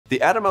The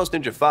Atomos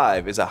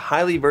Ninja V is a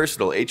highly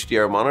versatile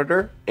HDR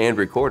monitor and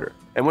recorder,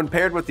 and when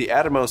paired with the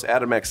Atomos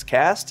AtomX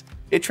CAST,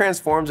 it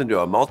transforms into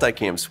a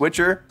multicam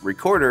switcher,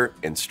 recorder,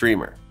 and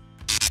streamer.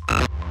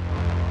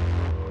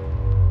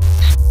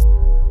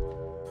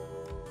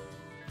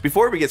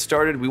 Before we get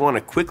started, we want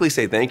to quickly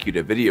say thank you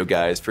to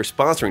VideoGuys for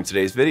sponsoring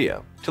today's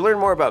video. To learn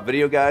more about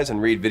VideoGuys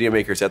and read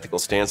Videomaker's ethical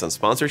stance on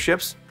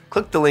sponsorships,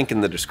 click the link in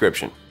the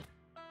description.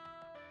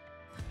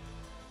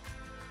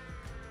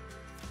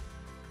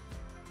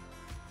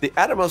 The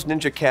Atomos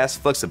Ninja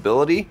CAST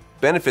flexibility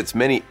benefits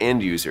many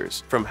end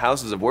users, from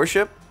houses of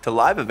worship to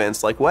live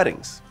events like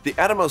weddings. The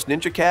Atomos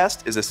Ninja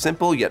CAST is a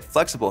simple yet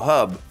flexible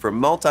hub for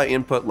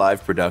multi-input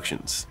live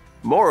productions.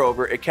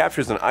 Moreover, it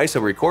captures an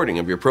ISO recording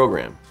of your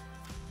program.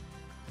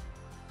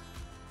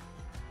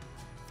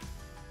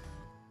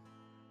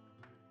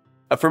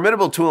 A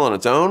formidable tool on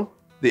its own,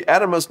 the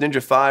Atomos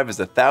Ninja V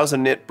is a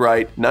 1000 nit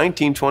bright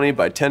 1920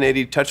 by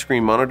 1080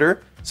 touchscreen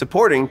monitor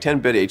supporting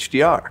 10-bit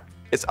HDR.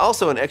 It's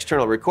also an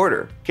external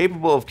recorder,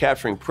 capable of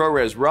capturing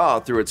ProRes RAW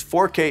through its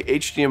 4K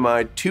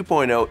HDMI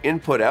 2.0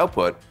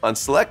 input-output on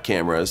select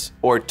cameras,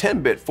 or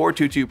 10-bit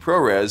 422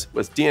 ProRes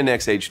with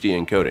DNx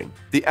HD encoding.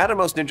 The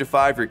Atomos Ninja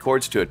V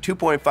records to a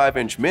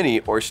 2.5-inch mini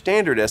or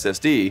standard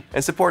SSD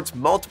and supports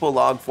multiple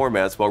log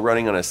formats while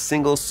running on a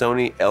single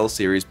Sony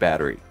L-series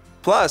battery.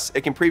 Plus,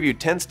 it can preview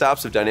 10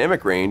 stops of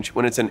dynamic range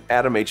when it's in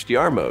Atom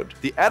HDR mode.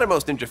 The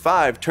Atomos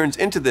Ninja V turns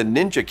into the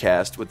Ninja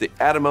CAST with the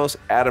Atomos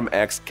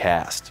AtomX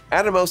CAST.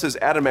 Atomos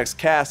AtomX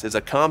CAST is a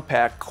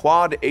compact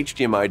quad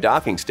HDMI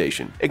docking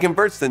station. It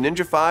converts the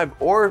Ninja V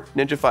or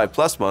Ninja V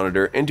Plus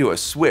monitor into a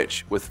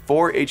switch with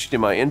 4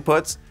 HDMI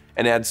inputs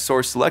and adds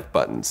source select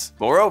buttons.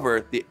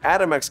 Moreover, the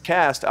AtomX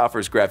CAST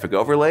offers graphic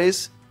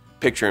overlays,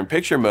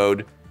 picture-in-picture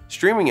mode,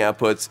 streaming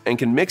outputs, and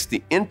can mix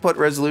the input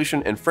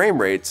resolution and frame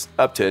rates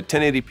up to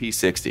 1080p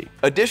 60.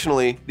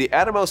 Additionally, the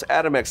Atomos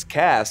AtomX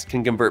CAST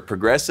can convert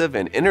progressive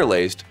and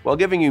interlaced while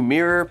giving you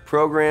mirror,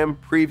 program,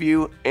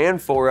 preview, and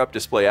 4-up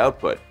display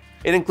output.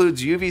 It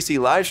includes UVC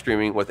live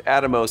streaming with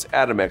Atomos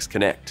AtomX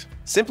Connect.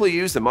 Simply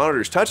use the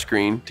monitor's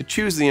touchscreen to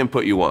choose the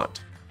input you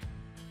want.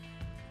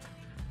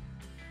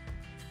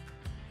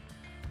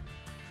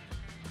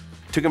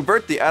 To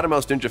convert the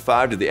Atomos Ninja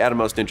V to the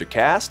Atomos Ninja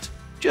CAST,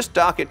 just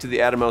dock it to the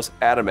Atomos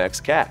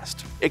AtomX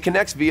CAST. It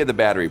connects via the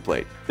battery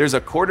plate. There's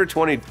a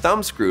 1/4-20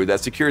 thumb screw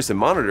that secures the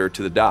monitor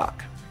to the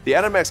dock. The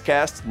AtomX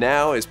CAST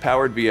now is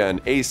powered via an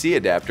AC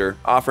adapter,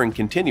 offering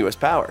continuous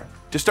power.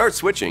 To start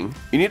switching,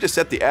 you need to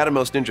set the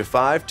Atomos Ninja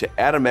V to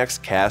AtomX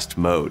CAST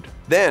mode.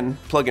 Then,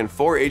 plug in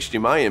 4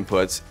 HDMI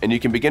inputs and you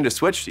can begin to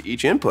switch to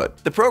each input.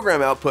 The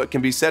program output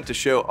can be set to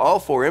show all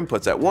 4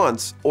 inputs at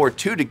once or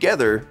 2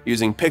 together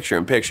using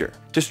picture-in-picture.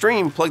 To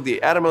stream, plug the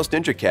Atomos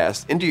Ninja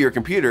CAST into your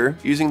computer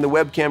using the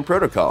webcam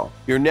protocol.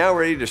 You're now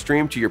ready to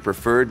stream to your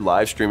preferred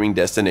live streaming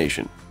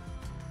destination.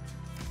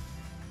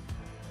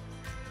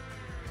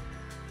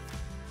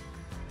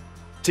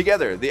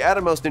 Together, the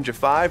Atomos Ninja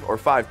V or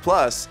V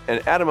Plus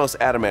and Atomos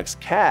AtomX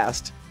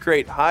CAST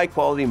create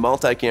high-quality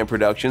multicam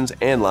productions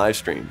and live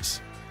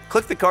streams.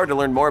 Click the card to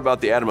learn more about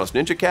the Atomos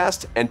Ninja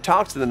CAST and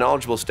talk to the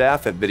knowledgeable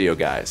staff at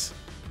VideoGuys.